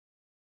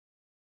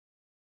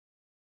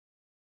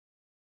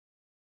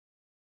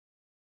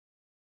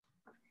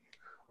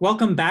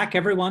Welcome back,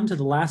 everyone, to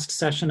the last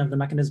session of the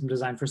Mechanism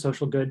Design for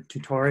Social Good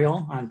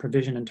tutorial on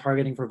provision and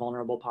targeting for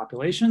vulnerable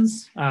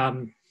populations.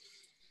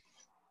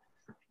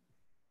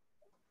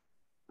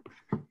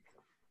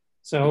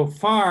 So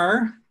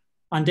far,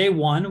 on day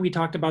one, we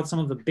talked about some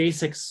of the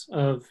basics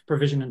of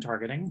provision and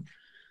targeting.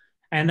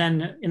 And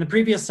then in the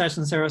previous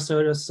session, Sera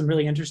showed us some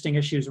really interesting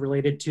issues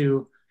related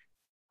to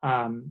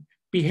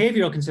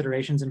behavioral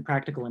considerations and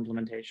practical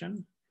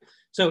implementation.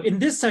 So in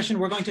this session,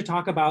 we're going to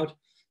talk about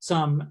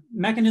some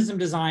mechanism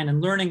design and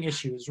learning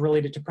issues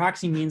related to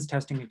proxy means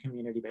testing and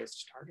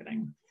community-based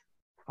targeting.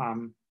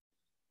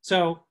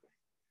 So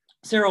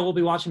Sera will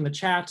be watching the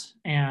chat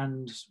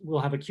and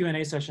we'll have a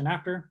Q&A session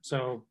after.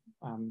 So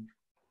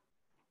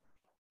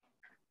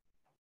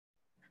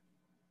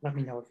let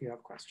me know if you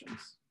have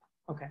questions.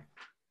 Okay.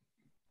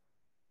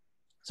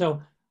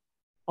 So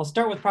I'll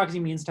start with proxy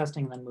means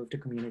testing and then move to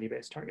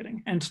community-based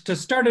targeting. And to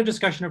start a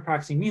discussion of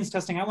proxy means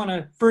testing, I want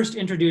to first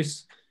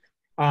introduce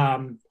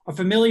a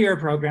familiar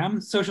program,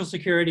 Social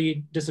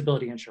Security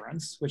Disability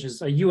Insurance, which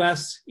is a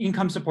US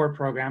income support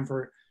program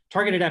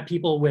targeted at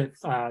people with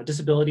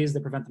disabilities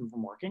that prevent them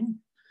from working.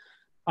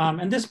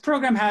 And this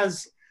program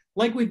has,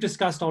 like we've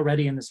discussed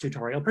already in this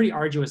tutorial, a pretty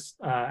arduous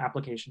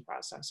application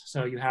process.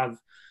 So you have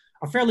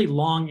a fairly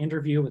long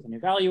interview with an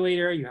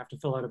evaluator. You have to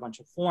fill out a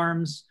bunch of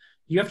forms.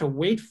 You have to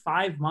wait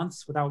 5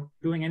 months without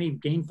doing any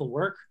gainful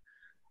work.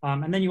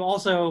 And then you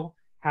also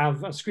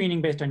have a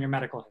screening based on your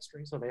medical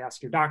history. So they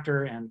ask your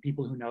doctor and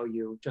people who know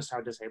you just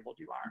how disabled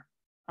you are.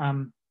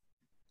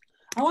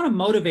 I want to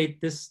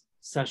motivate this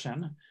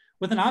session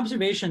with an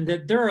observation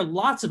that there are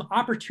lots of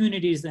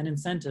opportunities and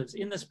incentives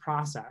in this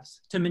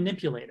process to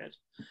manipulate it.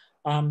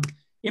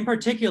 In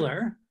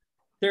particular,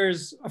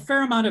 there's a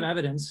fair amount of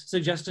evidence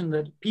suggesting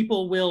that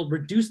people will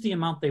reduce the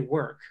amount they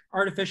work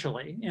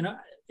artificially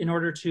in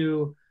order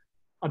to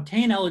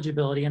obtain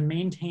eligibility and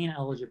maintain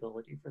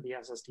eligibility for the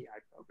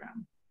SSDI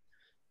program.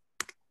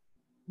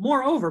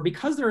 Moreover,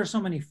 because there are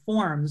so many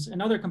forms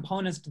and other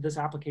components to this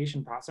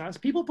application process,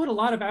 people put a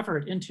lot of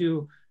effort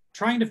into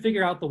trying to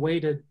figure out the way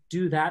to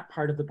do that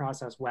part of the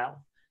process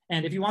well.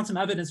 And if you want some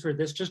evidence for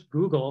this, just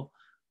Google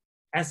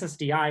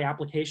SSDI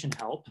application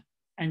help,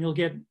 and you'll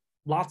get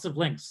lots of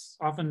links,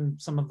 often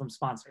some of them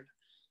sponsored.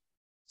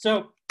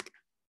 So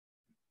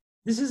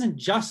this isn't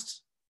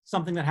just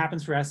something that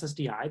happens for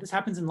SSDI. This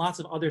happens in lots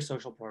of other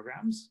social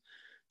programs.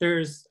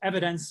 There's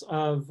evidence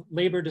of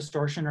labor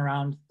distortion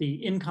around the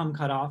income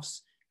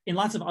cutoffs in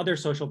lots of other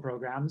social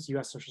programs,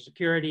 US Social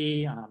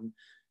Security.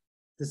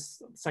 This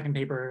second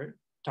paper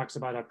talks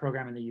about a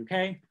program in the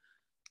UK.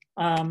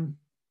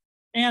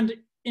 And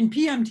in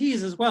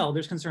PMTs as well,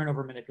 there's concern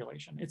over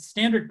manipulation. It's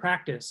standard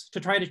practice to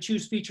try to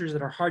choose features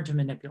that are hard to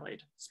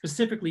manipulate,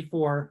 specifically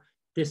for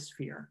this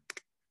sphere.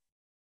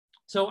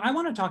 So I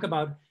want to talk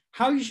about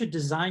how you should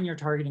design your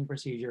targeting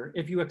procedure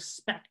if you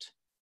expect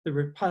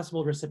the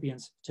possible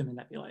recipients to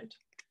manipulate.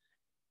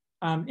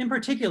 In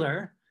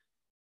particular,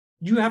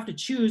 you have to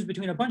choose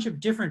between a bunch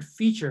of different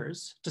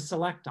features to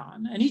select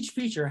on, and each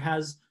feature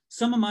has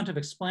some amount of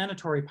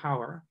explanatory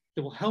power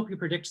that will help you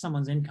predict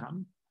someone's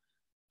income,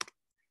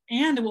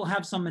 and it will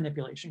have some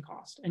manipulation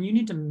cost. And you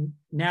need to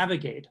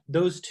navigate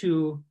those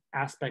two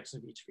aspects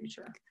of each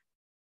feature.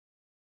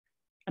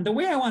 And the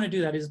way I want to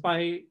do that is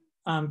by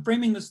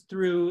framing this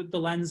through the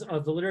lens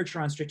of the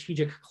literature on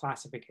strategic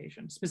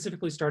classification,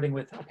 specifically starting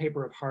with a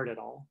paper of Hart et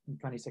al. In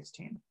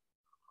 2016.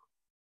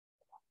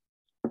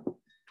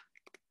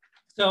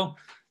 So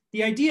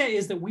the idea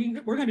is that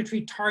we're going to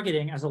treat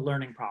targeting as a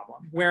learning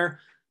problem, where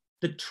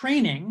the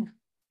training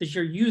that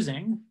you're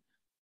using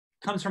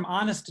comes from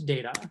honest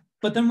data.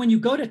 But then when you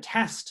go to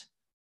test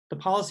the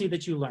policy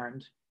that you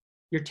learned,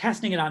 you're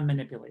testing it on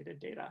manipulated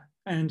data.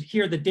 And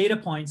here the data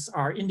points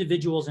are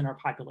individuals in our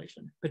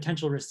population,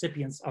 potential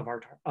recipients of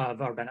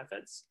our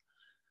benefits.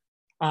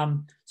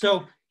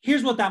 So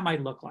here's what that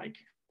might look like.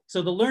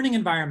 So the learning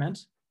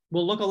environment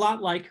will look a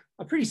lot like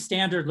a pretty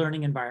standard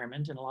learning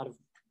environment in a lot of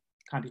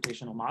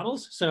computational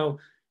models. So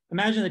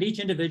imagine that each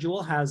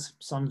individual has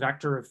some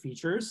vector of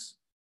features.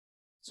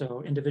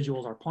 So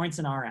individuals are points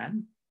in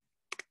Rn.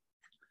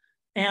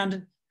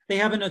 And they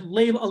have a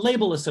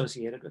label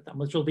associated with them,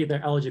 which will be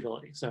their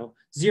eligibility. So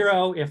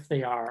 0 if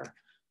they are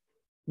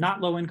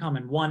not low income,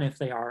 and 1 if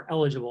they are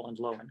eligible and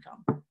low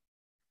income.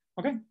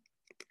 Okay.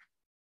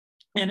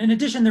 And in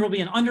addition, there will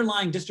be an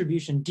underlying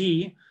distribution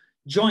D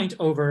joint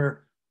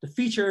over the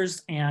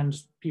features and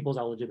people's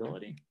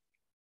eligibility.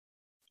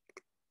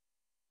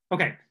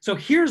 Okay, so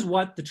here's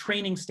what the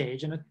training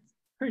stage in a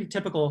pretty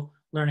typical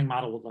learning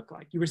model would look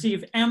like. You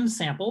receive M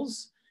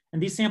samples, and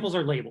these samples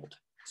are labeled.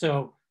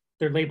 So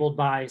they're labeled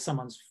by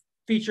someone's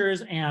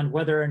features and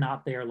whether or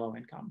not they are low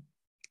income.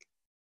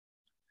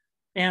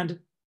 And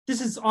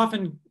this is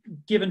often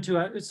given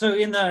to so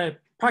in the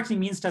proxy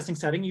means testing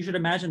setting, you should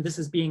imagine this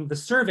as being the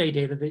survey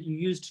data that you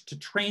used to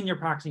train your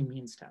proxy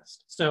means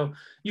test. So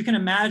you can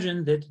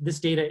imagine that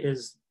this data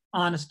is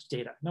honest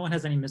data. No one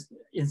has any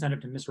incentive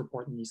to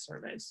misreport in these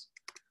surveys.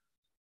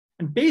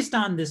 And based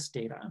on this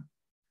data,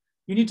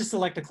 you need to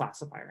select a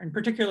classifier. In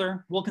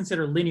particular, we'll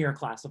consider linear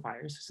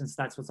classifiers since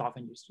that's what's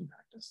often used in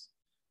practice.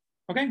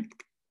 Okay?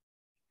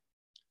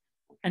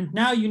 And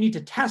now you need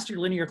to test your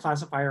linear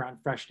classifier on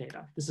fresh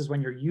data. This is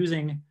when you're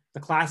using the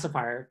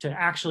classifier to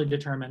actually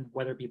determine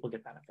whether people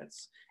get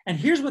benefits. And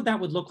here's what that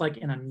would look like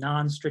in a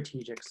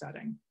non-strategic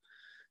setting.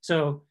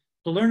 So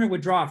the learner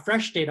would draw a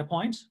fresh data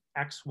point,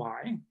 x,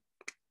 y,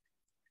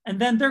 and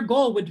then their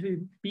goal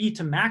would be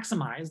to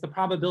maximize the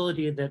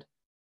probability that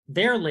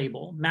their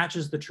label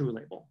matches the true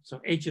label. So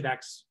h of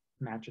x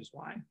matches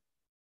y.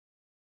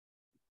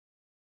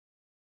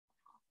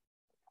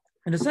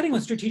 In a setting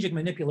with strategic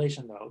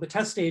manipulation, though, the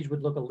test stage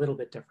would look a little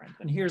bit different.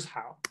 And here's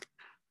how.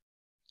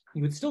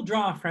 You would still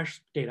draw a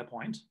fresh data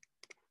point,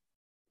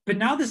 but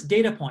now this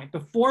data point,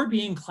 before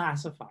being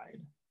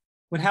classified,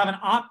 would have an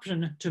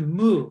option to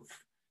move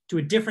to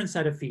a different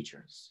set of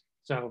features.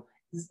 So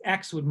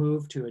x would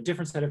move to a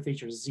different set of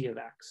features, z of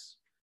x.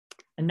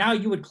 And now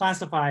you would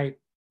classify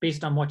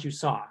based on what you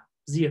saw,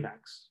 z of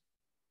x.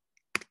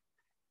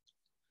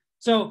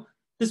 So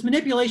this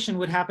manipulation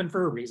would happen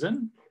for a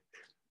reason.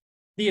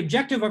 The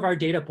objective of our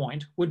data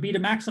point would be to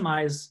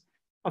maximize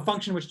a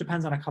function which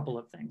depends on a couple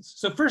of things.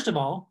 So first of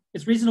all,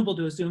 it's reasonable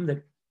to assume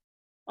that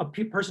a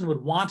person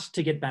would want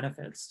to get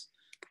benefits.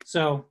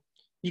 So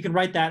you can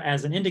write that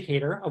as an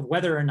indicator of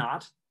whether or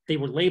not they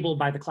were labeled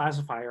by the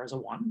classifier as a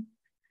 1.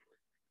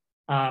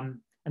 And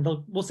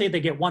we'll say they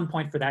get 1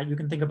 point for that. You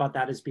can think about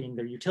that as being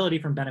their utility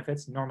from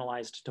benefits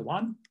normalized to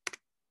 1.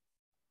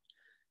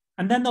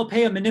 And then they'll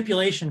pay a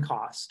manipulation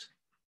cost,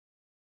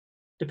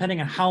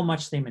 depending on how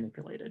much they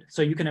manipulated.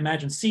 So you can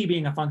imagine C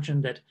being a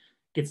function that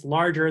gets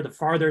larger the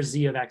farther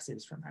z of x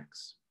is from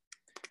x.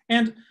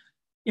 And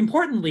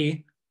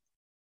importantly,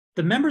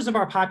 the members of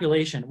our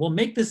population will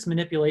make this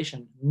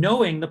manipulation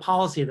knowing the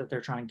policy that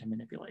they're trying to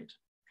manipulate.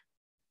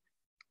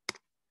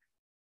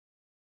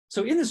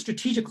 So in the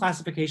strategic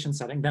classification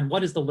setting, then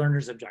what is the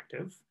learner's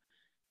objective?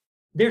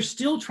 They're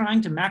still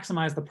trying to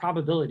maximize the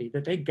probability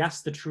that they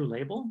guess the true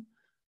label,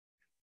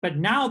 but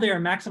now they are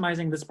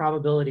maximizing this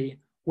probability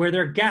where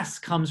their guess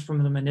comes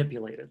from the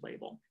manipulated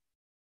label.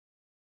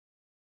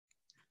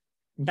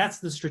 And that's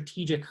the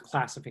strategic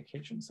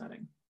classification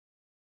setting.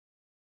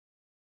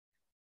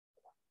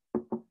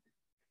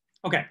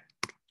 Okay,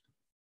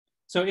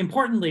 so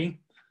importantly,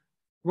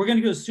 we're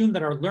going to assume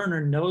that our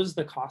learner knows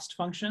the cost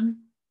function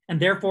and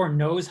therefore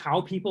knows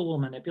how people will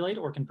manipulate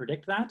or can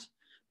predict that,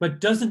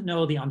 but doesn't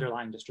know the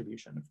underlying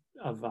distribution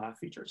of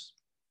features.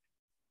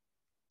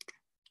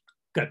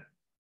 Good.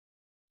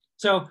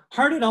 So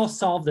how did I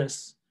solve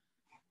this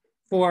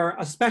for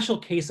a special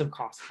case of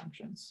cost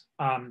functions?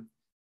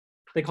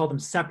 They call them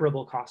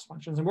separable cost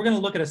functions. And we're going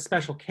to look at a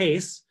special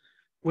case,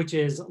 which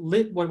is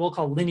what we'll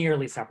call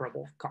linearly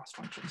separable cost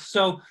functions.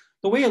 So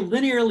the way a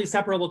linearly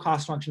separable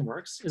cost function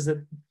works is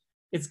that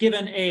it's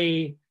given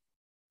a,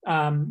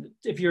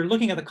 if you're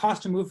looking at the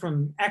cost to move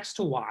from x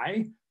to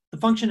y, the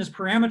function is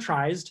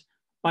parameterized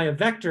by a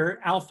vector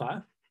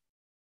alpha.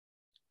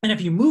 And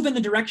if you move in the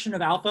direction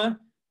of alpha,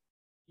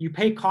 you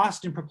pay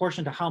cost in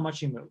proportion to how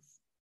much you move.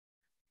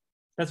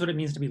 That's what it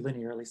means to be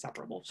linearly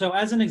separable. So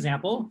as an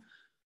example,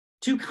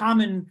 two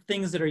common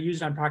things that are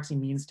used on proxy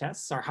means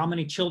tests are how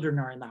many children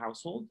are in the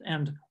household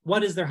and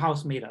what is their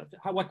house made of?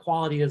 What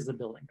quality is the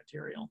building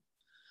material?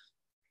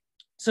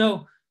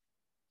 So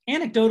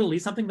anecdotally,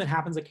 something that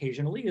happens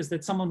occasionally is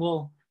that someone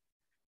will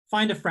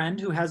find a friend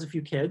who has a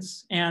few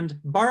kids and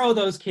borrow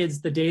those kids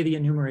the day the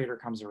enumerator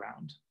comes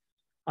around.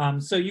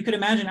 So you could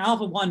imagine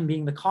alpha 1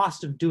 being the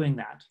cost of doing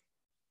that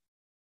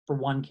for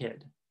one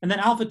kid. And then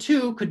alpha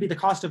 2 could be the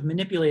cost of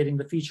manipulating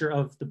the feature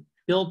of the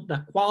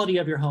quality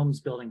of your home's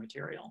building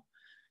material.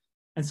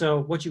 And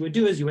so what you would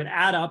do is you would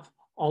add up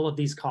all of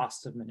these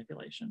costs of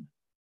manipulation.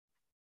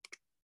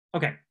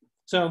 Okay,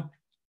 so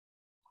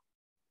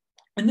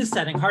in this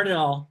setting, Hard et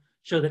al.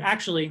 Show that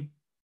actually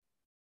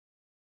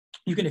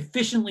you can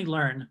efficiently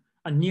learn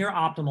a near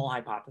optimal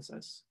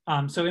hypothesis.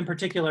 So in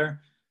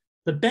particular,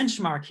 the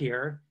benchmark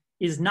here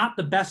is not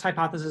the best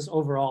hypothesis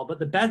overall, but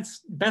the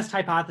best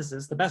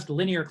hypothesis, the best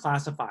linear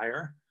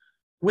classifier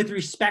with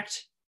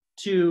respect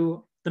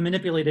to the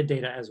manipulated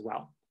data as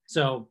well.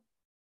 So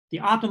the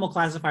optimal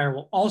classifier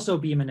will also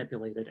be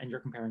manipulated and you're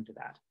comparing to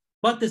that.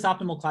 But this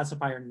optimal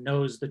classifier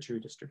knows the true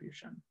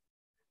distribution.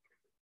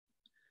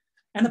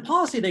 And the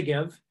policy they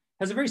give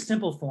has a very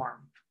simple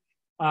form.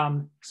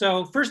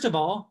 So first of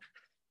all,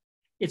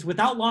 it's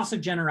without loss of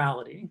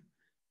generality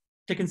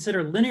to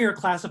consider linear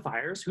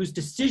classifiers whose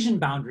decision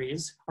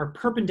boundaries are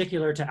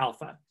perpendicular to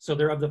alpha. So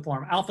they're of the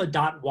form alpha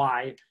dot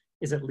y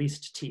is at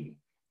least t.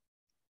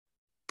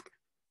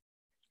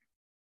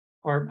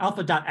 Or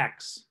alpha dot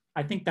x.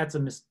 I think that's a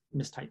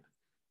mistype.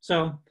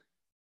 So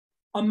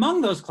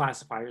among those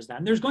classifiers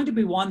then, there's going to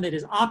be one that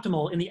is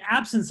optimal in the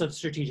absence of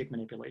strategic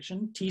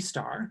manipulation, t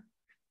star.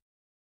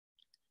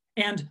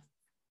 And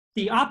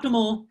the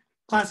optimal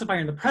classifier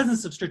in the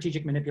presence of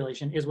strategic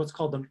manipulation is what's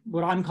called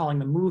what I'm calling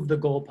the move the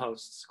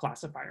goalposts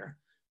classifier.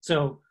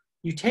 So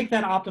you take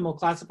that optimal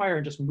classifier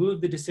and just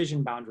move the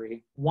decision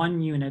boundary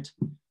 1 unit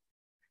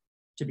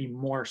to be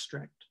more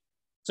strict.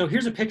 So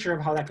here's a picture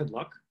of how that could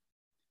look.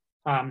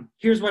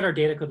 Here's what our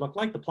data could look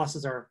like. The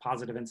pluses are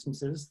positive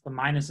instances, the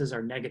minuses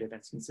are negative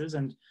instances.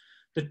 And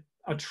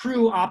a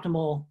true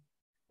optimal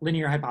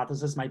linear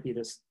hypothesis might be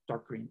this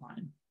dark green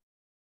line.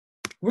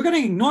 We're going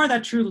to ignore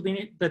that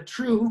the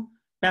true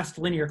best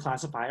linear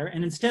classifier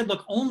and instead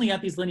look only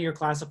at these linear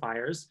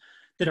classifiers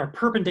that are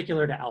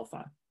perpendicular to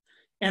alpha.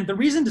 And the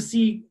reason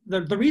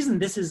the reason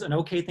this is an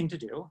okay thing to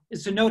do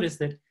is to notice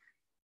that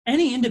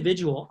any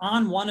individual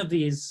on one of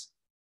these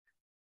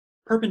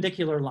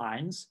perpendicular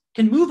lines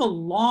can move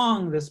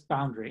along this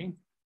boundary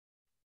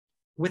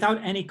without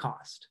any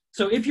cost.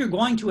 So if you're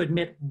going to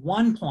admit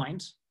one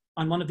point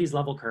on one of these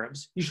level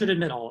curves, you should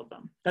admit all of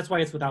them. That's why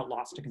it's without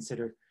loss to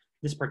consider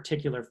this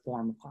particular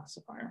form of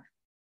classifier.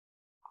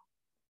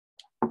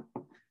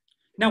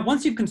 Now,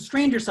 once you've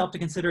constrained yourself to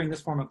considering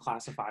this form of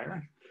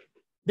classifier,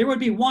 there would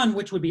be one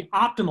which would be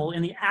optimal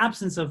in the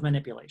absence of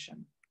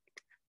manipulation.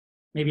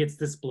 Maybe it's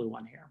this blue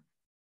one here.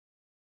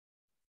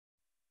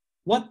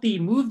 What the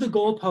move the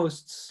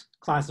goalposts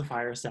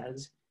classifier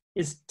says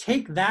is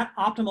take that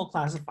optimal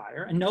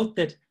classifier and note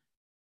that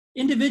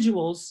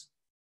individuals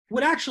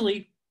would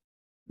actually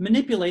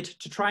manipulate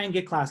to try and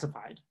get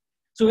classified.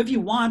 So if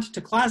you want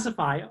to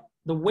classify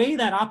the way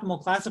that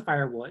optimal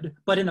classifier would,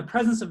 but in the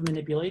presence of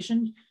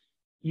manipulation,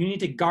 you need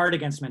to guard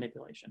against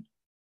manipulation.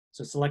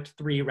 So select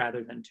 3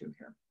 rather than 2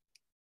 here.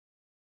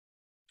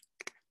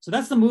 So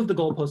that's the move the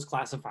goalpost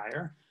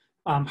classifier.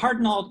 Hart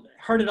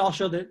et al.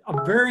 Show that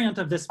a variant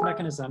of this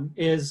mechanism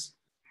is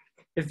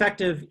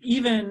effective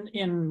even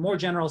in more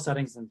general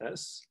settings than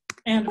this.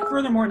 And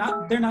furthermore,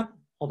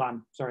 hold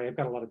on, sorry, I've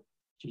got a lot of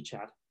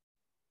G-chat.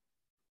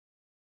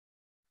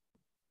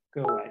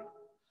 Go away.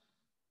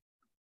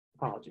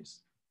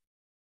 Apologies.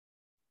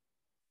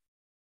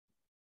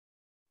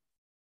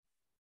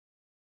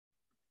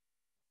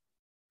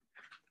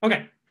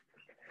 Okay,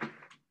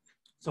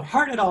 so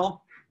Hart et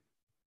al.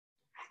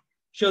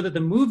 Show that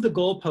the move the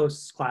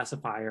goalposts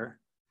classifier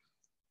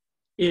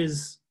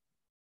is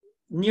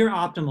near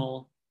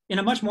optimal in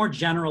a much more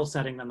general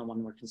setting than the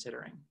one we're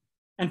considering.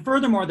 And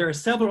furthermore, there are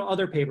several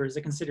other papers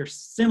that consider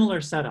similar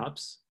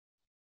setups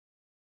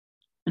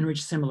and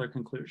reach similar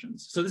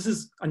conclusions. So this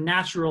is a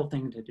natural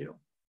thing to do.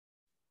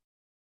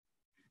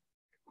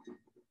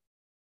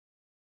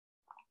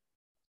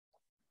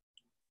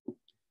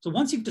 So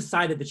once you've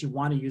decided that you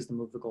want to use the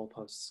move the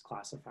goalposts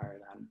classifier,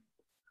 then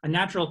a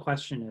natural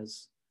question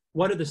is,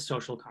 what are the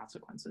social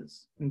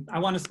consequences? And I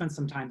want to spend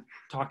some time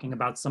talking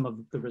about some of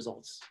the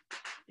results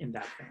in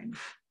that vein.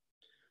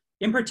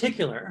 In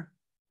particular,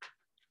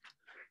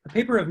 a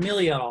paper of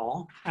Milley et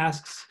al.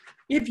 Asks,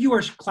 if you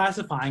are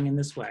classifying in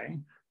this way,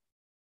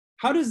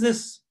 how does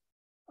this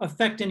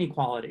affect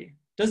inequality?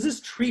 Does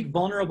this treat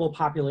vulnerable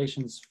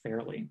populations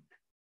fairly?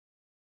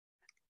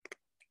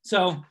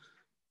 So,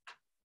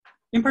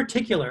 in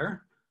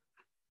particular,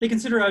 they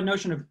consider a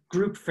notion of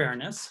group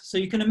fairness. So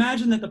you can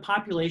imagine that the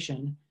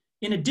population,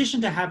 in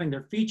addition to having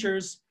their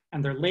features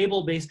and their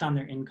label based on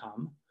their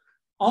income,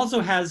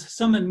 also has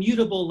some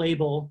immutable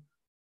label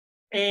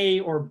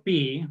A or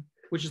B,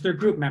 which is their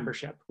group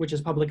membership, which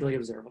is publicly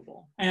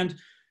observable. And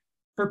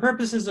for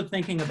purposes of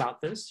thinking about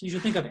this, you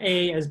should think of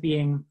A as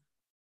being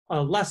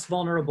a less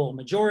vulnerable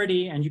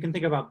majority, and you can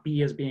think about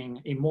B as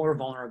being a more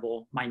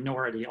vulnerable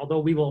minority, although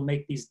we will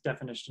make these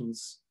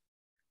definitions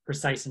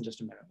precise in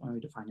just a minute when we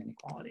define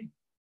inequality.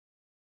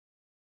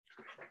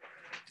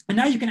 And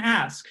now you can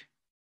ask,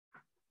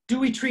 do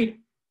we treat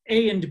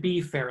A and B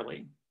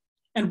fairly?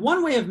 And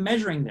one way of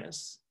measuring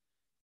this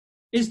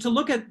is to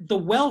look at the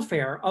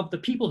welfare of the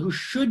people who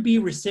should be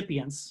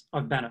recipients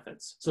of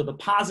benefits, so the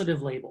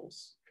positive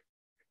labels.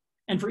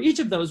 And for each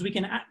of those, we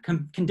can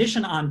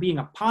condition on being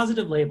a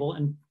positive label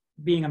and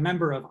being a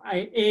member of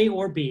A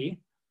or B.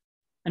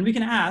 And we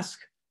can ask,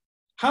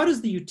 how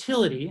does the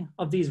utility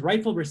of these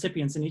rightful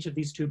recipients in each of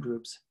these two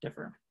groups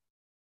differ?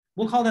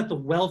 We'll call that the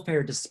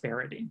welfare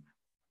disparity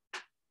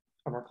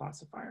of our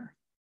classifier.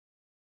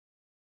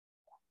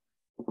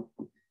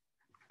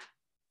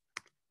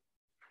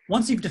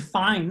 Once you've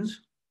defined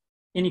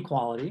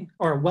inequality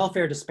or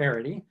welfare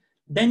disparity,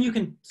 then you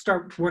can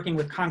start working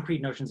with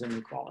concrete notions of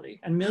inequality.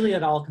 And Milley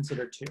et al.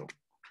 Consider 2.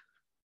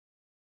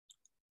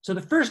 So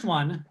the first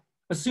one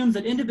assumes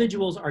that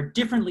individuals are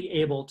differently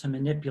able to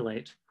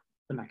manipulate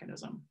the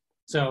mechanism.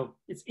 So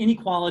it's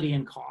inequality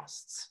in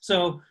costs.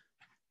 So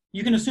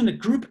you can assume that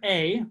group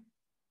A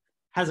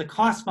has a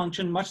cost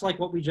function much like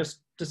what we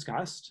just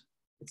discussed.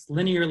 It's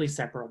linearly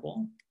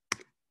separable.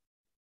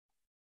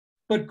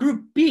 But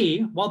group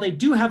B, while they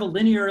do have a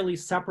linearly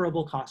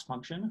separable cost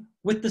function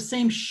with the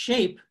same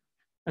shape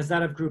as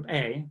that of group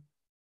A,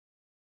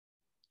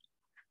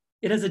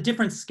 it has a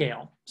different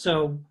scale.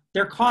 So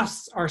their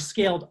costs are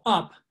scaled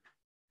up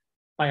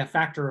by a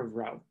factor of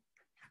rho.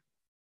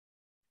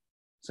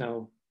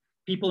 So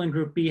people in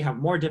group B have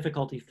more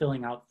difficulty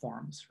filling out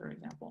forms, for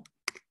example.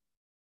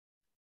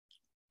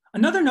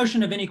 Another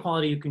notion of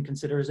inequality you can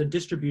consider is a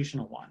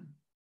distributional one.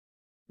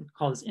 We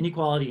call this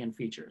inequality in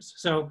features.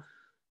 So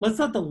let's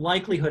let the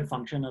likelihood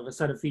function of a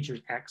set of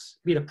features X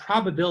be the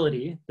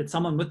probability that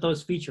someone with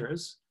those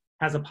features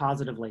has a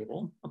positive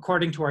label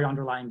according to our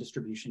underlying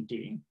distribution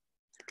D.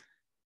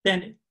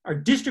 Then our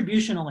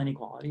distributional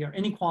inequality, or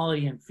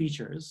inequality in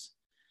features,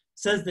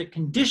 says that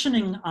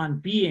conditioning on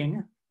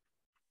being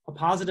a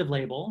positive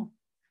label,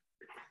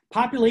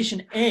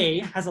 population A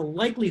has a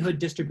likelihood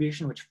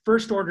distribution which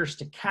first order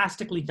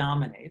stochastically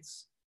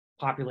dominates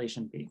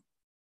population B.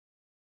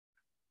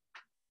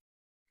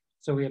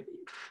 So we have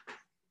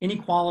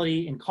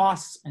inequality in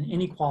costs and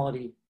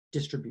inequality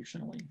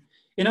distributionally.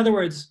 In other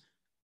words,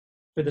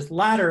 for this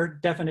latter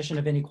definition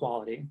of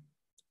inequality,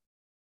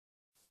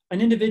 an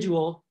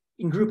individual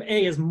in group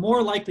A is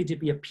more likely to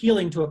be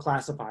appealing to a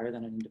classifier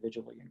than an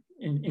individual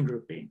in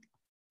group B.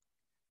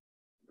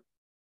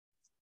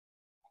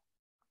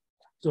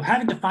 So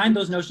having defined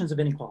those notions of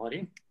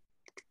inequality,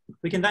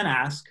 we can then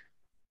ask,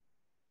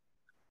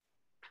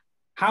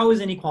 how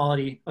is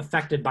inequality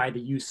affected by the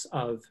use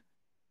of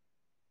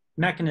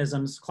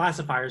mechanisms,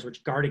 classifiers,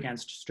 which guard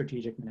against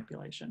strategic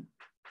manipulation?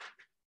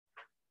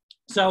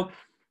 So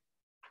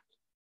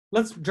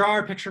let's draw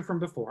our picture from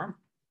before.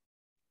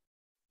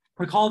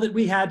 Recall that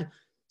we had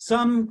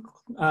some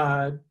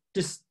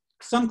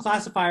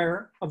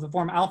classifier of the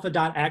form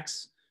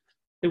alpha.x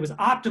that was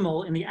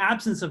optimal in the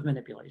absence of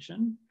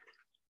manipulation,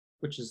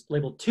 which is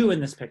labeled 2 in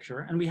this picture,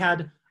 and we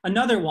had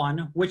another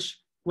one which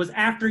was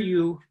after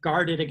you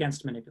guarded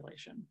against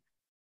manipulation.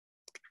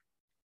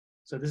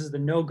 So this is the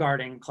no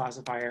guarding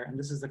classifier, and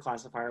this is the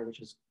classifier which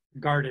is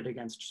guarded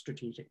against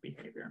strategic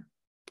behavior.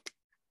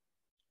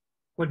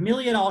 What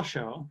Milley et al.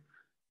 Show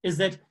is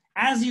that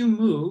as you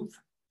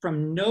move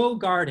from no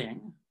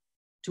guarding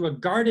to a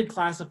guarded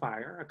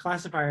classifier, a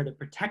classifier that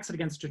protects it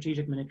against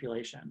strategic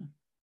manipulation,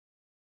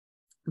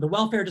 the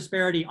welfare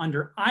disparity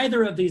under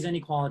either of these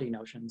inequality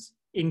notions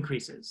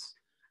increases.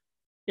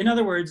 In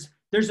other words,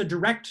 there's a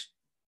direct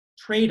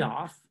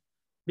trade-off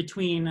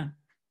between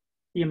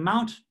the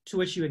amount to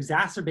which you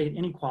exacerbate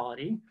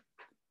inequality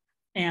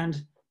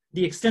and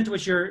the extent to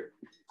which your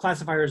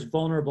classifier is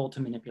vulnerable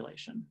to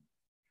manipulation.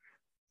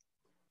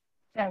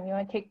 Sam, you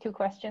want to take 2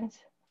 questions?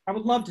 I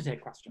would love to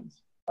take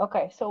questions.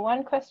 Okay, so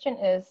one question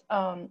is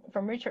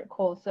from Richard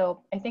Cole.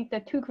 So I think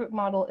the 2-group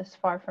model is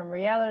far from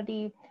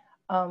reality.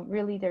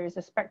 Really, there is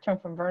a spectrum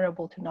from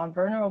vulnerable to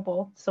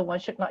non-vulnerable, so one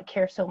should not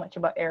care so much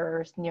about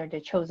errors near the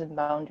chosen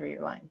boundary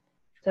line.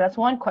 So that's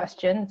one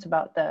question. It's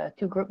about the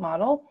 2-group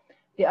model.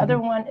 The other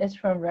one is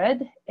from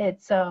Red.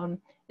 It's,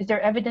 is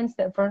there evidence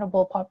that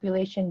vulnerable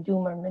population do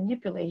more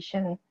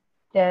manipulation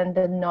than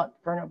the not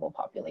vulnerable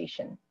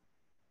population?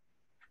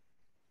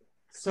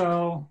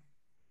 So,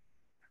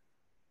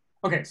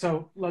 okay,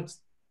 so let's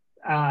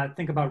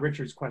think about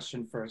Richard's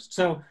question first.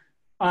 So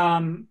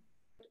I'm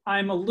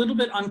a little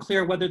bit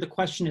unclear whether the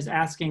question is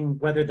asking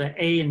whether the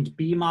A and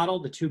B model,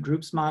 the 2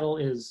 groups model,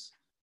 is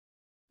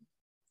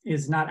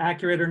not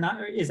accurate or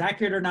not, is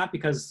accurate or not,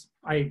 because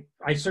I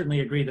certainly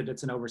agree that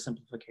it's an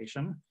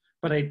oversimplification,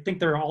 but I think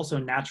there are also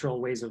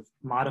natural ways of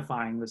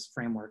modifying this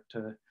framework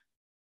to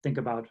think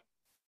about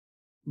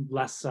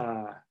less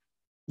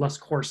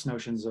coarse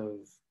notions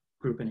of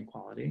group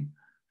inequality.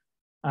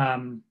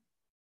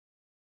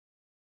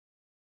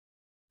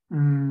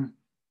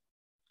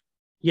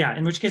 Yeah,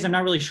 in which case I'm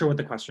not really sure what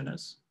the question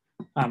is.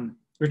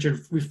 Richard,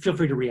 feel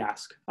free to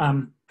re-ask.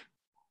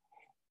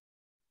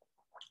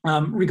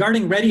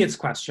 Regarding Reddiot's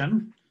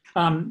question,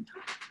 the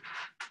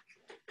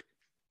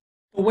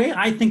way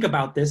I think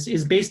about this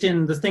is based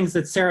in the things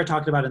that Sera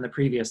talked about in the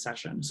previous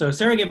session. So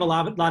Sera gave a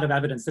lot of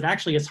evidence that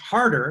actually it's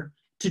harder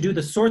to do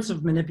the sorts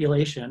of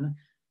manipulation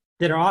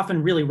that are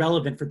often really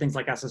relevant for things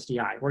like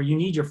SSDI, where you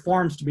need your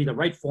forms to be the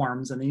right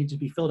forms and they need to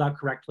be filled out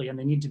correctly and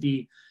they need to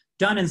be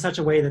done in such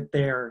a way that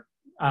they're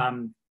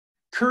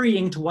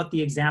currying to what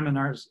the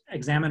examiners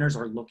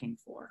are looking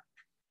for.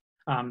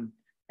 And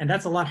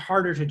that's a lot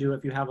harder to do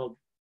if you have a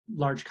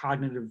large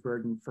cognitive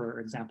burden, for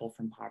example,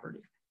 from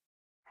poverty.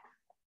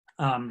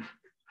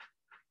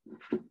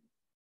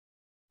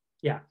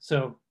 Yeah,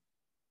 so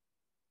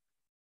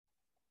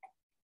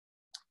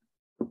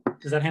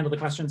does that handle the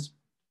questions?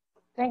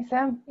 Thanks,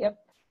 Sam. Yep.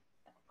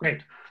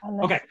 Great.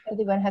 Unless okay.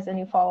 anyone has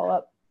any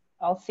follow-up,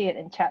 I'll see it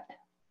in chat.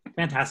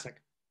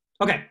 Fantastic.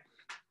 Okay.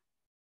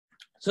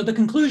 So the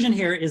conclusion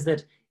here is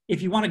that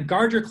if you want to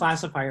guard your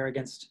classifier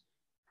against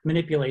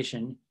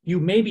manipulation, you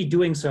may be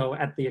doing so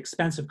at the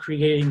expense of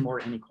creating more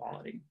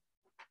inequality.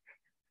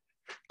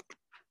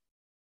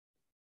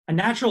 A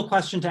natural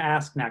question to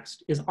ask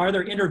next is, are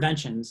there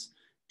interventions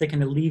that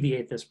can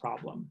alleviate this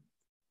problem?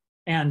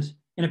 And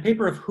in a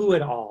paper of Hu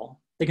et al.,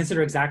 they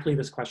consider exactly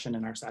this question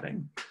in our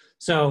setting.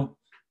 So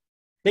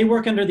they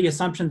work under the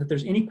assumption that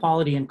there's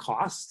inequality in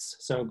costs.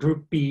 So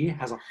group B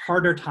has a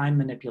harder time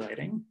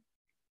manipulating.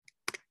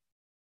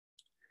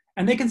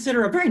 And they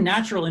consider a very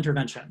natural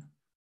intervention.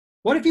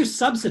 What if you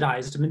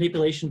subsidized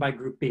manipulation by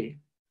group B?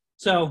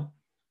 So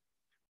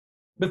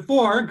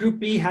before, group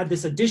B had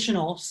this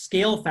additional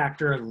scale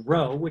factor of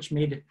rho, which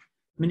made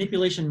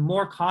manipulation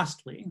more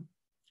costly.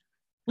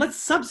 Let's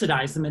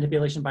subsidize the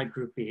manipulation by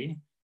group B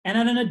and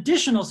add an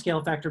additional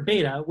scale factor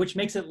beta, which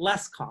makes it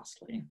less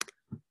costly.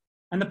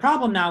 And the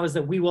problem now is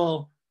that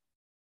we'll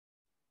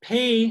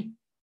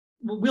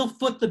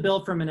foot the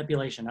bill for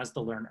manipulation as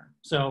the learner.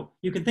 So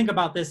you can think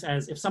about this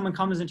as if someone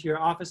comes into your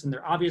office and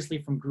they're obviously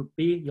from group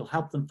B, you'll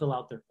help them fill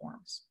out their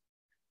forms.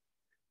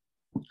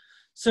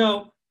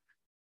 So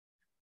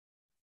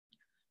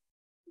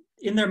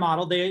in their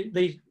model,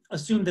 they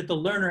assume that the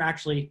learner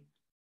actually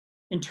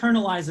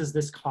internalizes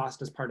this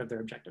cost as part of their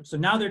objective. So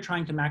now they're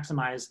trying to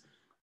maximize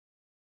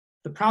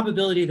the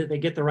probability that they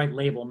get the right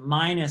label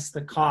minus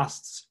the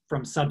costs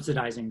from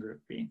subsidizing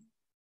group B.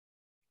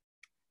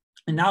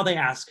 And now they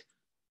ask,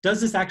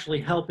 does this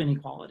actually help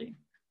inequality?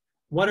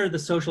 What are the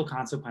social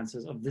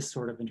consequences of this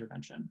sort of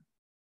intervention?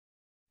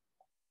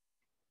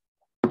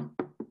 And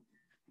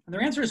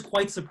their answer is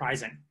quite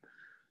surprising.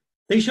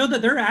 They show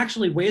that there are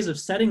actually ways of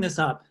setting this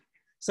up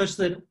such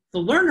that the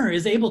learner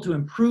is able to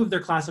improve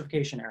their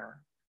classification error.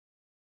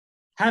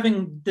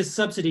 Having this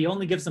subsidy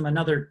only gives them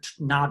another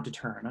knob to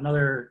turn,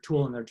 another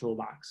tool in their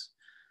toolbox.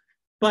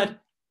 But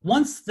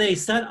once they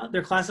set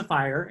their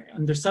classifier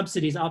and their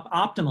subsidies up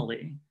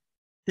optimally,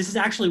 this is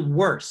actually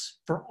worse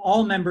for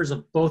all members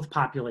of both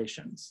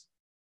populations.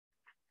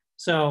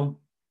 So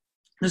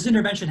this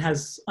intervention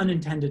has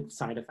unintended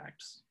side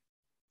effects.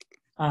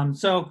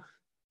 So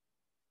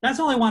that's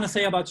all I want to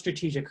say about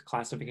strategic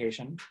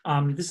classification.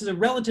 This is a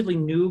relatively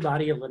new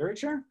body of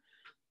literature.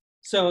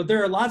 So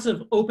there are lots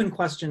of open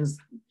questions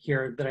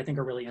here that I think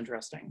are really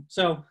interesting.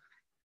 So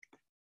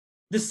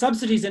this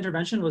subsidies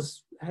intervention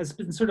has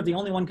been sort of the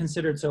only one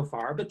considered so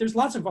far, but there's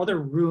lots of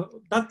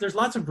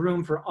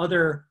room for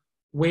other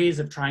ways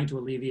of trying to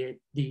alleviate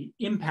the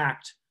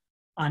impact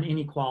on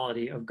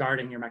inequality of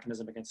guarding your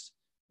mechanism against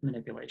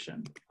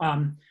manipulation.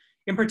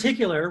 In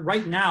particular,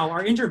 right now,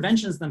 our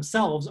interventions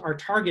themselves are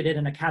targeted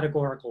in a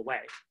categorical way.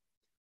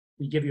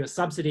 We give you a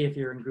subsidy if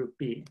you're in group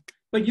B.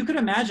 But you could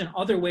imagine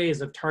other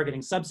ways of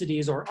targeting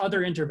subsidies or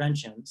other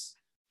interventions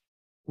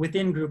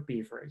within group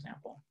B, for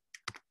example.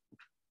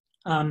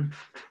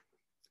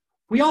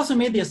 We also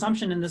made the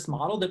assumption in this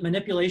model that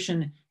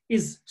manipulation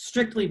is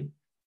strictly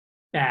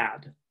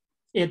bad.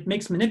 It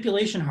makes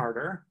manipulation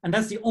harder, and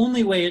that's the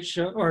only way it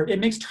shows, or it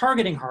makes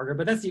targeting harder,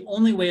 but that's the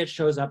only way it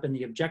shows up in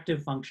the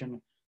objective function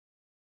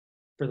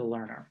for the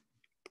learner.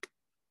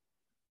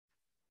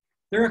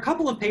 There are a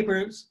couple of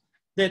papers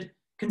that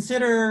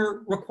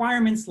consider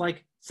requirements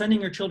like sending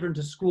your children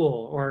to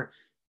school or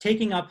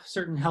taking up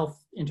certain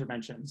health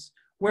interventions,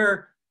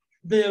 where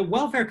the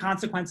welfare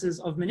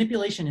consequences of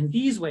manipulation in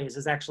these ways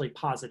is actually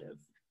positive.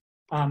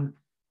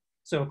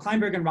 So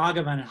Kleinberg and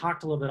Raghavan and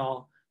Hochtel et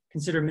al.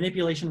 Consider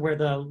manipulation where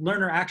the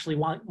learner actually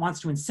wants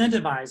to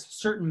incentivize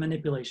certain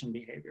manipulation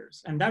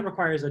behaviors. And that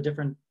requires a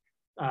different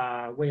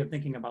way of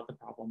thinking about the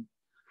problem,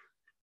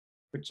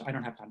 which I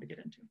don't have time to get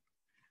into.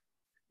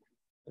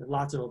 There are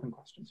lots of open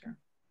questions here.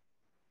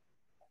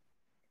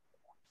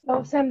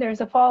 So Sam,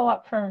 there's a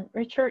follow-up from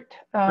Richard.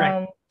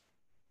 Right.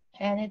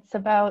 And it's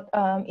about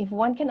if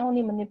one can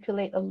only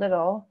manipulate a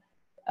little,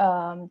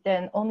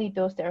 then only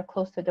those that are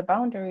close to the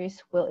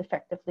boundaries will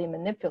effectively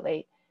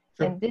manipulate.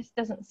 Sure. And this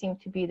doesn't seem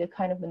to be the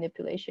kind of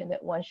manipulation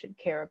that one should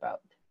care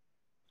about.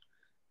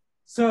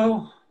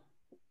 So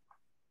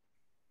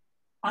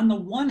on the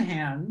one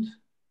hand,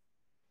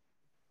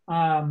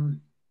 well,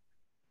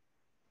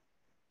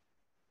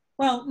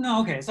 no,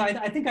 okay. So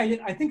I think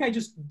I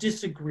just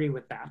disagree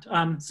with that.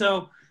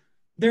 So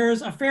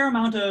there's a fair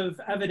amount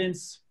of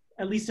evidence,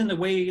 at least in the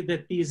way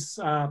that these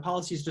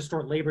policies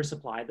distort labor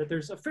supply, that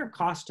there's a fair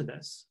cost to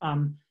this.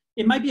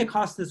 It might be a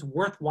cost that's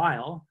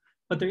worthwhile,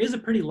 but there is a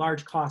pretty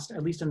large cost,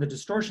 at least in the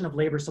distortion of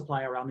labor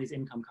supply around these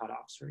income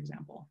cutoffs, for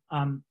example.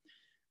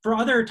 For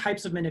other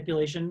types of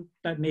manipulation,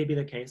 that may be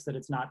the case, that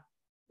it's not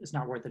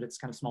worth it, it's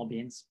kind of small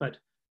beans, but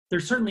there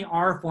certainly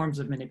are forms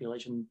of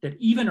manipulation that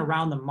even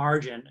around the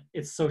margin,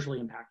 it's socially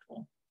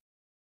impactful.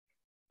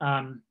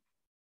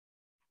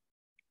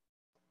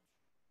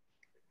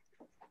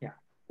 Yeah,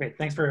 great,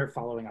 thanks for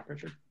following up,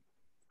 Richard.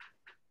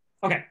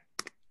 Okay,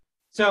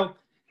 so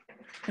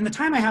in the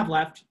time I have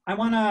left, I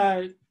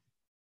wanna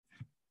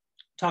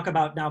talk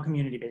about now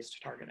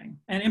community-based targeting.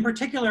 And in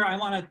particular, I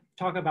wanna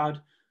talk about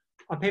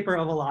a paper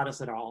of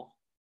Alatas et al.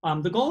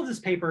 The goal of this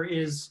paper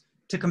is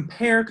to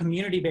compare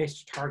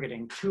community-based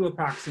targeting to a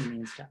proxy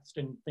means test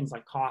in things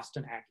like cost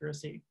and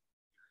accuracy.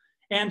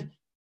 And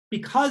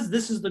because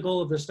this is the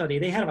goal of the study,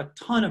 they have a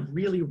ton of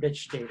really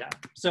rich data.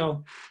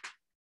 So,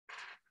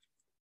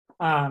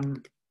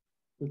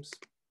 oops,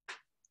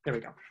 there we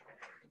go.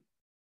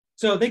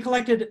 So they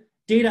collected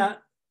data,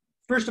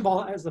 first of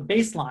all, as a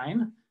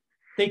baseline.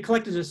 They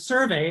collected a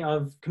survey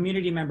of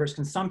community members'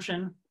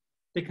 consumption.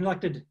 They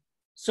collected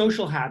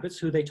social habits,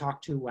 who they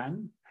talked to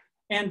when,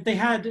 and they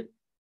had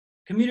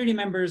community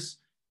members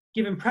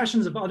give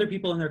impressions of other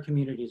people in their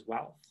community's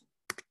wealth.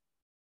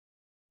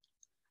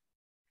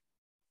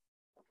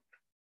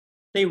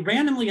 They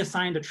randomly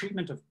assigned a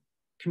treatment of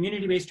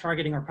community-based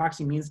targeting or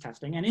proxy means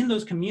testing, and in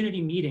those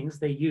community meetings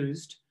they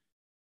used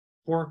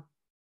for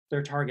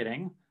their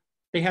targeting,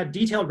 they had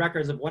detailed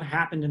records of what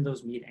happened in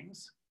those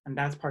meetings, and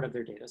that's part of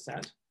their data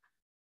set.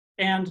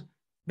 And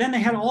then they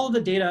had all of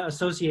the data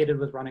associated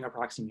with running a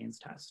proxy means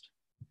test.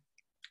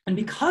 And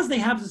because they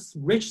have this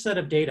rich set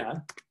of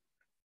data,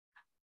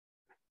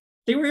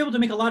 they were able to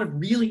make a lot of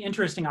really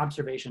interesting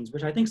observations,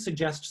 which I think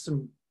suggest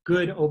some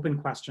good open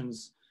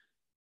questions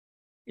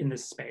in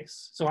this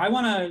space. So I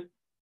want to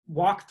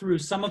walk through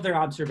some of their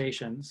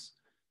observations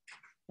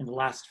in the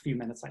last few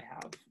minutes I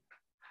have.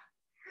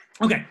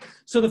 Okay,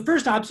 so the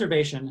first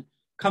observation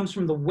comes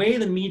from the way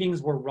the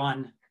meetings were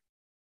run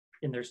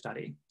in their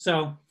study.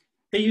 So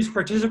they used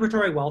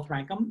participatory wealth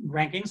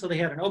ranking. So they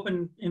had an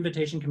open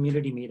invitation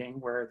community meeting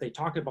where they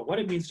talked about what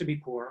it means to be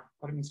poor,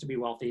 what it means to be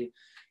wealthy.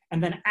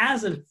 And then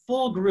as a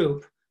full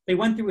group, they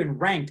went through and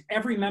ranked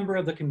every member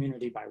of the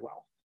community by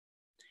wealth.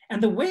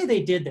 And the way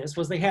they did this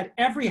was they had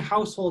every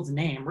household's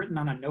name written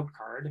on a note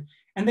card,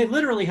 and they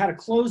literally had a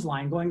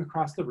clothesline going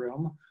across the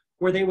room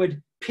where they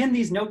would pin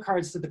these note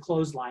cards to the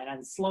clothesline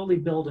and slowly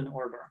build an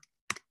order.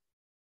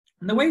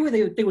 And the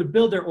way they would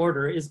build their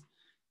order is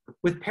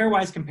with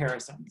pairwise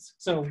comparisons.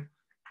 So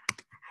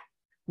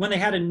when they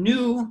had a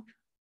new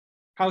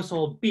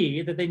household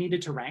B that they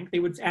needed to rank, they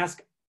would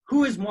ask,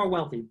 who is more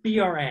wealthy, B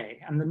or A?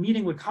 And the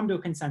meeting would come to a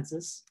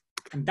consensus,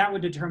 and that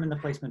would determine the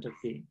placement of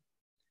B.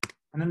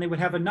 And then they would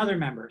have another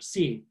member,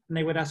 C, and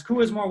they would ask,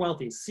 who is more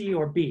wealthy, C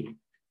or B?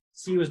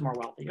 C was more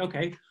wealthy.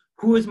 Okay,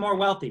 who is more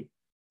wealthy,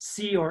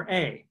 C or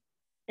A?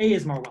 A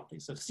is more wealthy,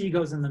 so C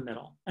goes in the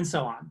middle, and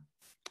so on.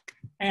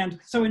 And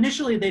so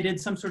initially they did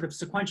some sort of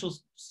sequential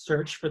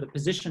search for the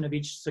position of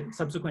each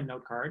subsequent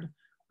note card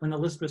when the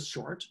list was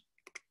short.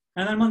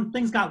 And then when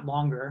things got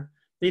longer,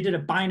 they did a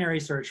binary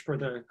search for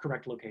the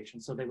correct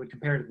location. So they would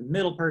compare to the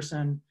middle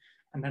person,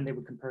 and then they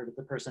would compare to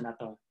the person at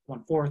the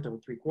 1/4 or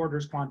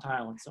 3/4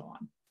 quantile, and so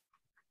on.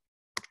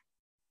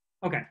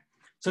 Okay,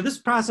 so this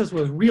process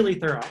was really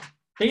thorough.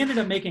 They ended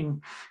up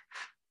making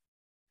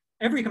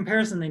every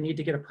comparison they need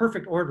to get a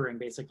perfect ordering,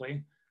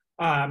 basically.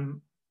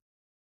 And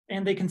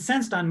they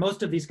consensused on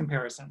most of these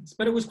comparisons,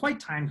 but it was quite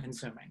time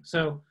consuming.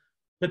 So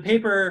the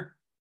paper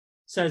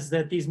says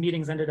that these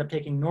meetings ended up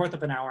taking north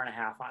of an hour and a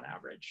half on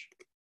average.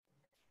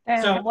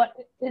 And so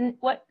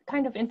what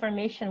kind of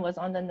information was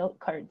on the note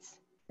cards?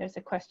 There's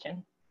a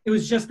question. It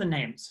was just the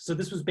names. So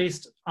this was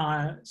based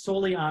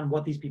solely on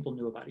what these people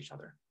knew about each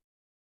other.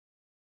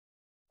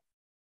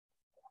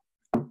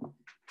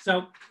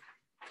 So,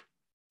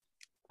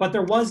 but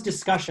there was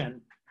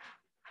discussion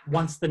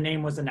once the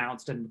name was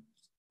announced and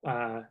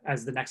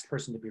as the next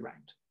person to be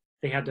ranked.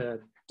 They had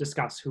to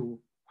discuss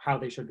how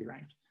they should be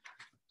ranked.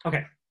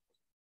 Okay.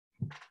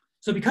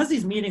 So because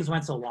these meetings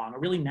went so long, a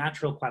really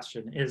natural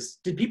question is,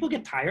 did people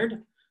get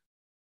tired?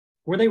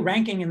 Were they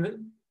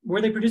were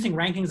they producing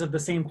rankings of the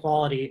same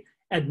quality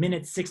at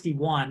minute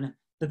 61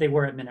 that they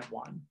were at minute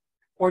 1?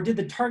 Or did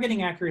the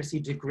targeting accuracy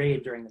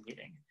degrade during the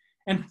meeting?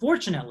 And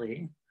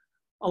fortunately,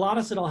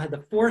 Alatas et al. Had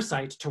the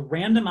foresight to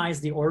randomize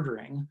the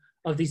ordering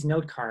of these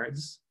note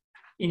cards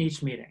in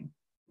each meeting,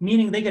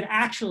 meaning they could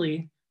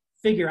actually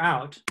figure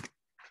out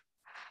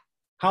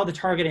how the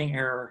targeting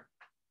error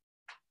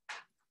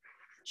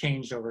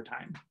changed over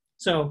time.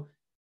 So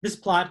this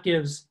plot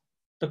gives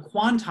the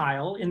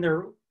quantile in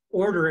their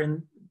order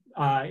in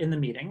the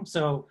meeting.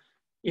 So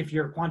if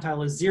your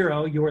quantile is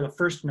 0, you are the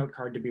first note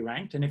card to be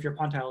ranked. And if your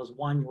quantile is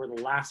 1, you are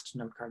the last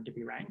note card to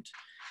be ranked.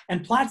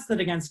 And plots that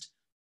against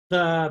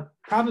the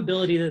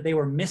probability that they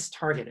were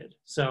mistargeted.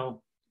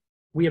 So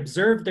we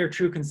observed their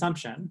true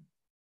consumption,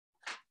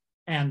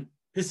 and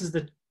this is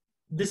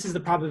the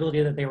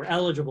probability that they were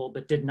eligible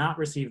but did not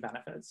receive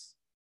benefits.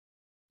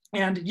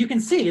 And you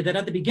can see that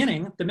at the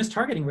beginning, the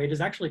mistargeting rate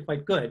is actually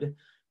quite good,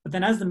 but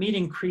then as the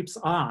meeting creeps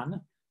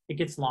on, it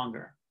gets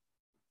longer.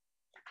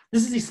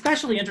 This is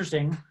especially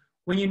interesting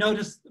when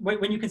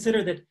you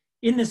consider that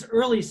in this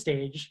early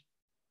stage,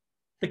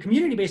 the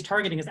community-based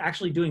targeting is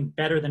actually doing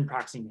better than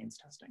proxy means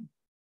testing.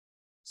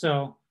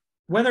 So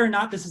whether or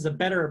not this is a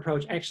better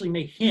approach actually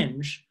may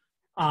hinge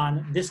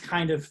on this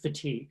kind of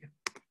fatigue.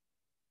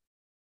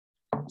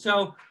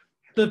 So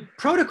the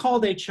protocol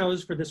they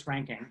chose for this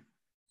ranking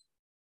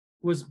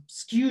was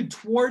skewed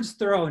towards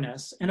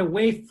thoroughness and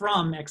away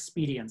from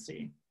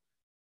expediency.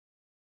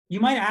 You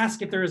might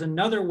ask if there is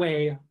another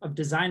way of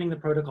designing the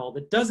protocol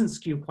that doesn't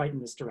skew quite in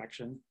this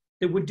direction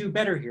that would do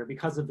better here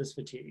because of this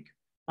fatigue.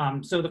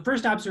 So the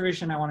first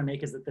observation I want to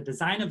make is that the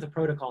design of the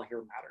protocol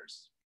here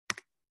matters.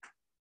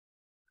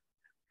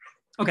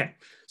 Okay,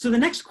 so the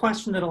next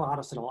question that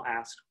Alatas et al.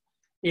 Asked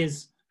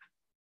is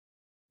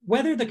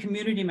whether the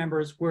community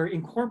members were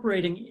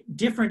incorporating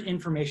different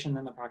information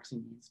than the proxy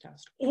means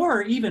test,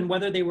 or even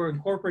whether they were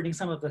incorporating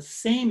some of the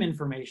same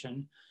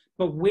information,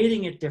 but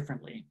weighting it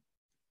differently.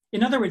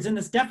 In other words, in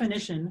this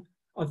definition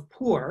of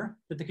poor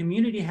that the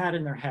community had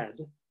in their head,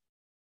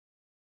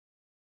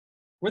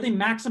 were they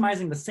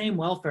maximizing the same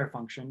welfare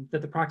function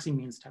that the proxy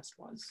means test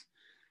was?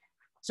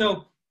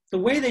 So the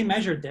way they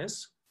measured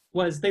this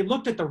was they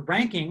looked at the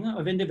ranking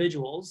of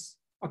individuals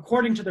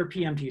according to their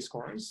PMT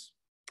scores,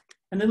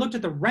 and they looked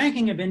at the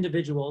ranking of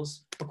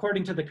individuals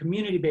according to the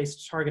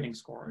community-based targeting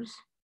scores,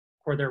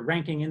 or their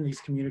ranking in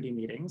these community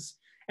meetings,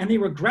 and they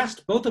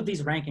regressed both of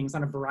these rankings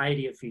on a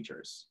variety of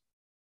features.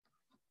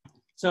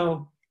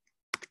 So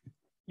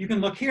you can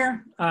look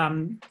here,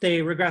 they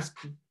regressed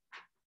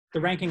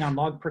the ranking on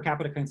log per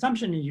capita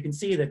consumption, and you can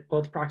see that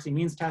both proxy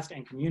means test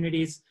and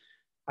communities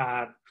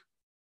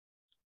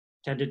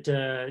tended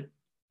to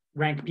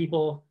rank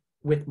people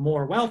with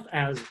more wealth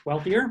as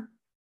wealthier,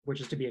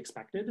 which is to be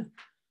expected.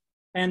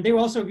 And they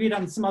also agreed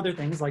on some other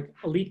things like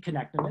elite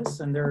connectedness,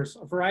 and there's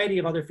a variety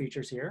of other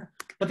features here,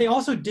 but they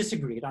also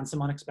disagreed on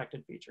some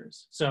unexpected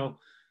features. So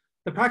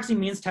the proxy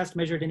means test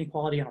measured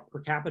inequality on a per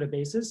capita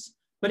basis,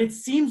 but it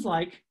seems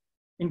like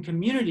in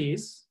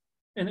communities,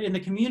 in the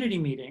community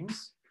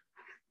meetings,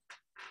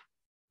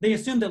 they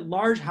assumed that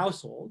large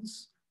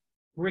households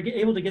were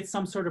able to get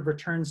some sort of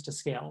returns to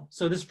scale.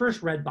 So this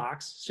first red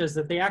box shows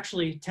that they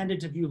actually tended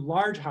to view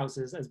large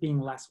houses as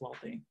being less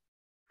wealthy.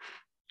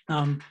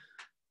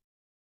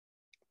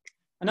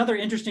 Another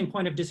interesting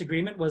point of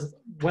disagreement was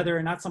whether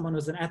or not someone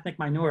was an ethnic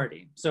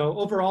minority. So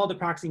overall, the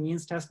proxy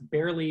means test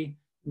barely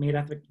made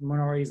ethnic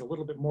minorities a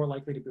little bit more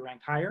likely to be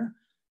ranked higher,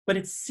 but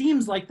it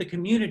seems like the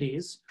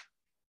communities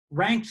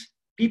ranked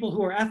people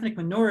who are ethnic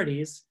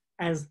minorities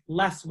as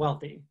less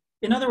wealthy.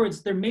 In other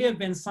words, there may have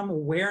been some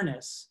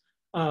awareness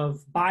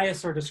of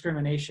bias or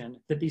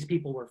discrimination that these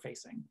people were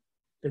facing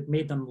that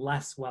made them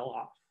less well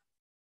off.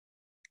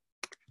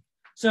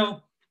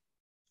 So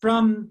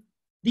from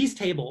these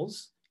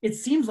tables, it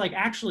seems like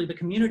actually the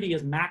community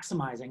is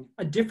maximizing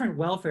a different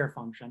welfare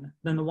function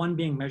than the one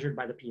being measured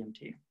by the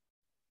PMT.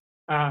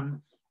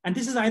 And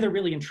this is either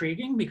really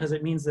intriguing because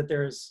it means that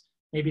there's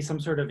maybe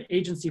some sort of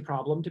agency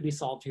problem to be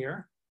solved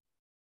here,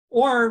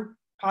 or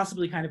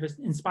possibly kind of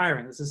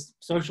inspiring. This is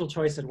social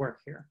choice at work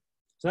here.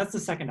 So that's the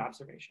second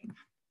observation.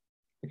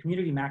 The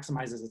community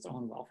maximizes its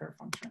own welfare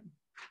function.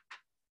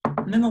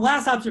 And then the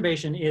last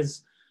observation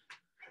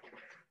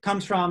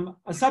comes from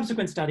a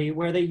subsequent study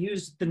where they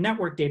used the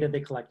network data they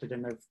collected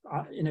in their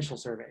initial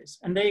surveys.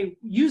 And they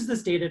used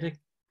this data to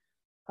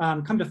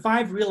come to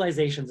 5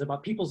 realizations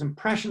about people's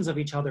impressions of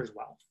each other's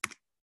wealth.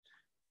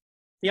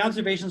 The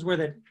observations were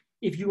that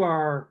if you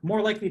are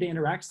more likely to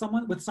interact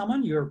with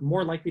someone, you're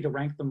more likely to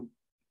rank them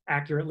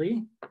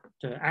accurately,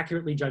 to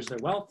accurately judge their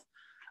wealth.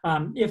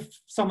 If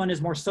someone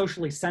is more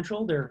socially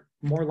central, they're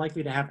more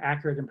likely to have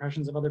accurate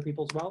impressions of other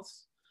people's wealth.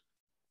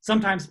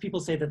 Sometimes people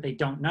say that they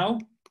don't know.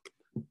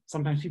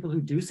 Sometimes people who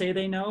do say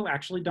they know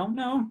actually don't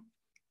know.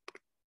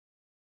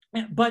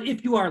 But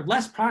if you are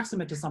less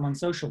proximate to someone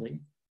socially,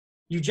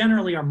 you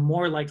generally are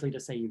more likely to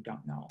say you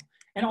don't know.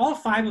 And all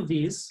 5 of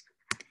these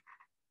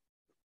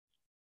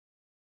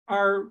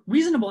are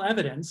reasonable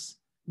evidence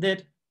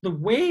that the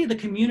way the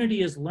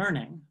community is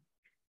learning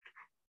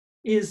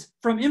is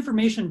from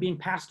information being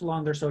passed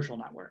along their social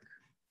network.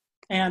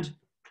 And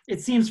it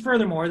seems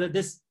furthermore that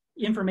this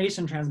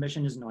information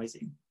transmission is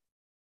noisy.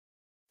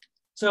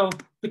 So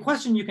the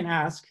question you can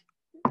ask,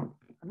 I'm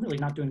really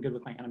not doing good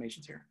with my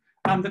animations here.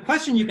 The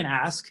question you can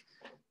ask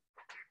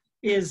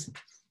is,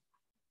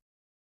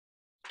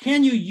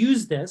 can you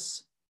use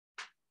this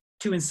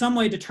to in some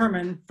way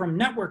determine from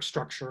network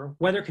structure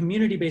whether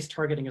community-based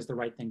targeting is the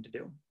right thing to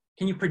do?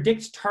 Can you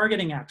predict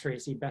targeting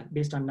accuracy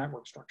based on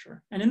network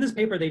structure? And in this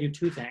paper, they do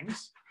 2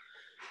 things.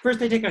 First,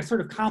 they take a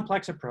sort of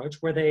complex approach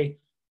where they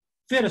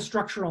fit a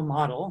structural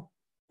model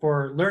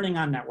for learning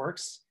on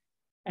networks,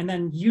 and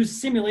then use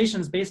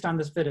simulations based on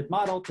this fitted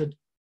model to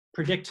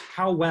predict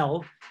how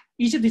well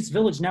each of these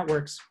village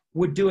networks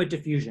would do at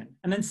diffusion,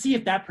 and then see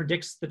if that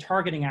predicts the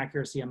targeting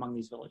accuracy among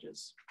these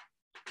villages.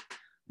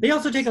 They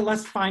also take a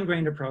less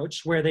fine-grained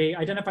approach where they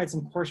identified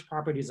some coarse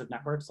properties of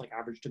networks like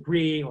average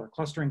degree or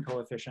clustering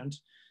coefficient,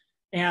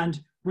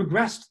 and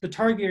regressed the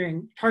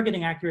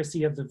targeting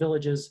accuracy of the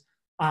villages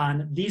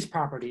on these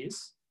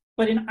properties.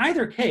 But in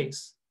either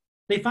case,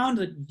 they found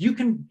that you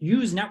can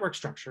use network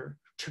structure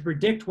to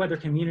predict whether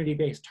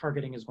community-based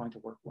targeting is going to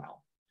work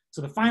well.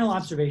 So the final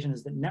observation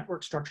is that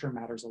network structure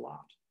matters a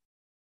lot.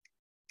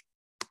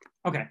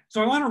 Okay,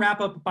 so I want to wrap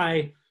up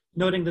by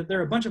noting that there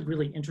are a bunch of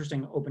really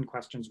interesting open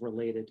questions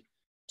related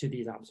to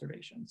these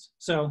observations.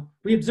 So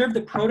we observed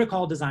that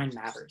protocol design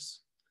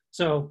matters.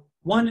 So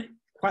one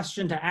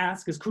question to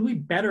ask is, could we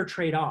better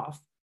trade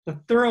off the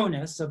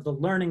thoroughness of the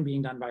learning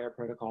being done by our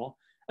protocol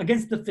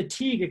against the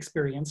fatigue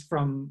experience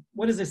from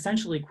what is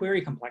essentially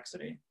query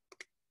complexity?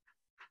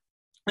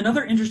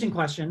 Another interesting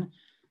question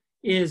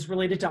is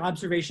related to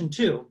observation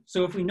 2.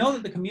 So if we know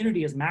that the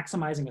community is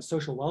maximizing a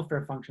social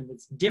welfare function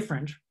that's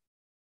different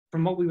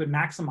from what we would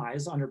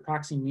maximize under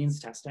proxy means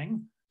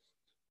testing,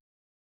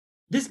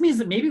 this means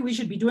that maybe we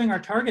should be doing our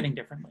targeting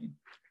differently.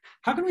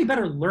 How can we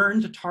better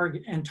learn to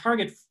target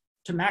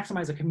to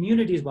maximize a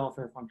community's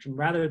welfare function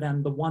rather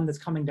than the one that's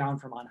coming down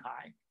from on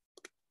high?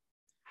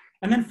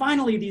 And then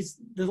finally,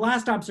 the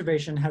last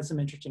observation has some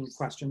interesting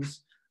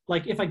questions.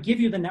 Like, if I give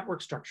you the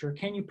network structure,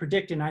 can you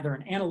predict in either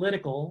an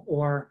analytical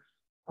or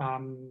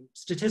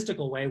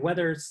statistical way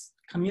whether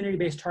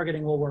community-based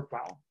targeting will work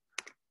well?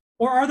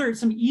 Or are there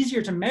some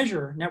easier to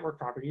measure network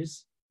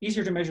properties,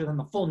 easier to measure than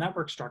the full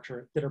network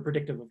structure, that are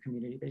predictive of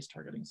community-based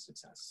targeting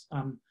success?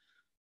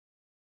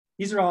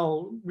 These are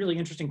all really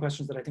interesting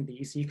questions that I think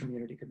the EC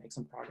community could make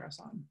some progress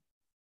on.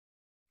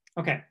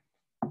 Okay,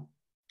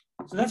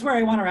 so that's where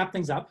I want to wrap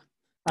things up.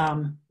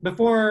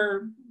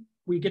 Before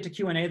we get to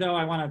Q&A though,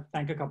 I want to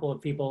thank a couple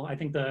of people. I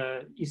think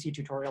the EC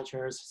tutorial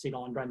chairs,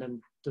 Siegel and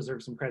Brendan,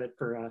 deserve some credit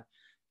for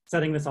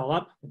setting this all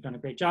up. They've done a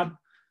great job.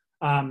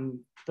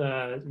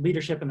 The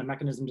leadership and the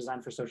mechanism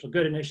design for social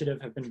good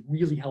initiative have been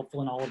really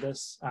helpful in all of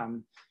this.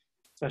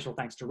 Special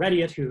thanks to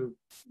Rediat, who,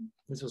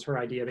 this was her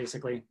idea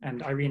basically,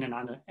 and Irene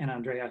and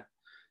Andrea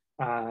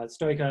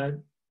Stoica,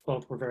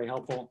 both were very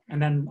helpful. And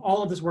then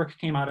all of this work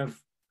came out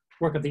of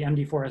work of the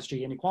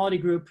MD4SG inequality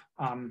group.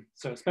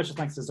 So special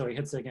thanks to Zoe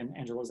Hitzig and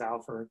Angela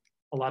Zhao for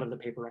a lot of the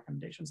paper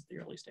recommendations at the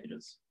early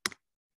stages.